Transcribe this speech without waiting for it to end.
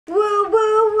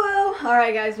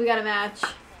Alright guys, we got a match.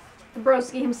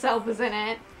 Broski himself is in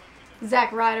it.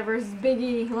 Zack Ryder versus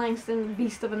Biggie Langston,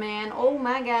 beast of a man. Oh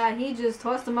my god, he just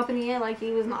tossed him up in the air like he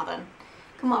was nothing.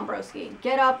 Come on, Broski.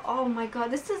 Get up. Oh my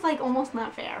god, this is like almost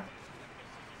not fair.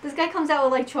 This guy comes out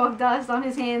with like chalk dust on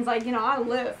his hands like, you know, I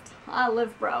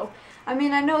lift, bro. I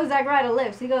mean, I know Zack Ryder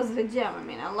lifts. He goes to the gym. I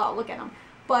mean, look at him.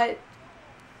 But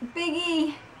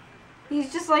Biggie,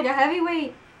 he's just like a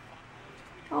heavyweight.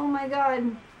 Oh my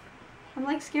god. I'm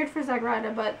like scared for Zack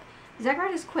Ryder, but Zack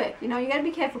Ryder's quick. You know, you gotta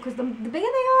be careful because the bigger they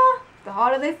are, the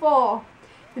harder they fall.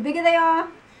 The bigger they are,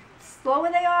 slower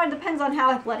they are. It depends on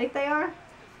how athletic they are.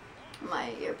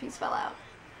 My earpiece fell out.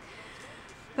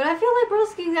 But I feel like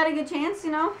Broski's got a good chance,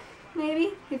 you know,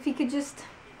 maybe. If he could just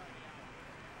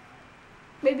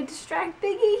maybe distract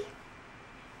Biggie.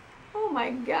 Oh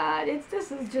my god,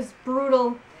 this is just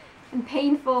brutal and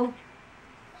painful.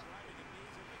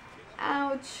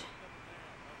 Ouch.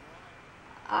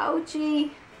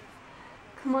 Ouchie.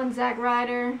 Come on, Zack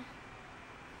Ryder.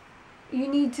 You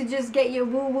need to just get your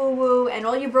woo-woo-woo, and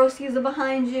all your broskies are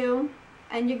behind you,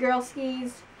 and your girl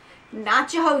skis,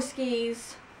 not your hoe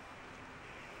skis.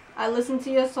 I listened to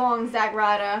your song, Zack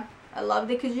Ryder. I loved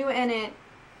it because you were in it.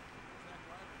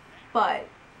 But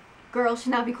girls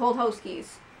should not be called hoe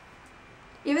skis.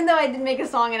 Even though I did make a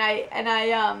song and I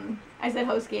said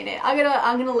Hosky in it. I'm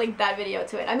gonna link that video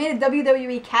to it. I made a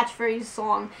WWE catchphrase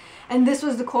song, and this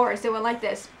was the chorus. It went like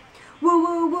this: woo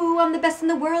woo woo, I'm the best in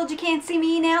the world. You can't see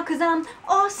me now 'cause I'm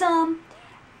awesome.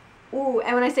 Ooh,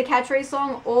 and when I say catchphrase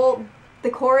song, all the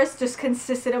chorus just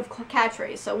consisted of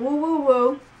catchphrase. So woo woo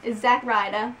woo is Zack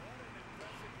Ryder.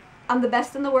 I'm the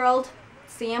best in the world,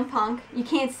 CM Punk. You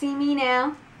can't see me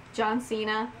now, John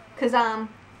Cena, 'cause I'm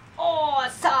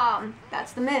awesome.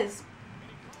 That's The Miz.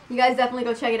 You guys definitely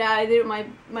go check it out. I did it with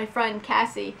my friend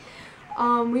Cassie.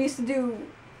 We used to do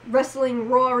wrestling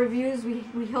Raw reviews. We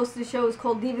hosted shows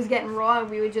called Divas Getting Raw, and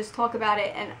we would just talk about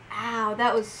it, and ow,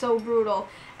 that was so brutal.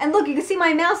 And look, you can see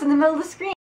my mouse in the middle of the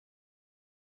screen.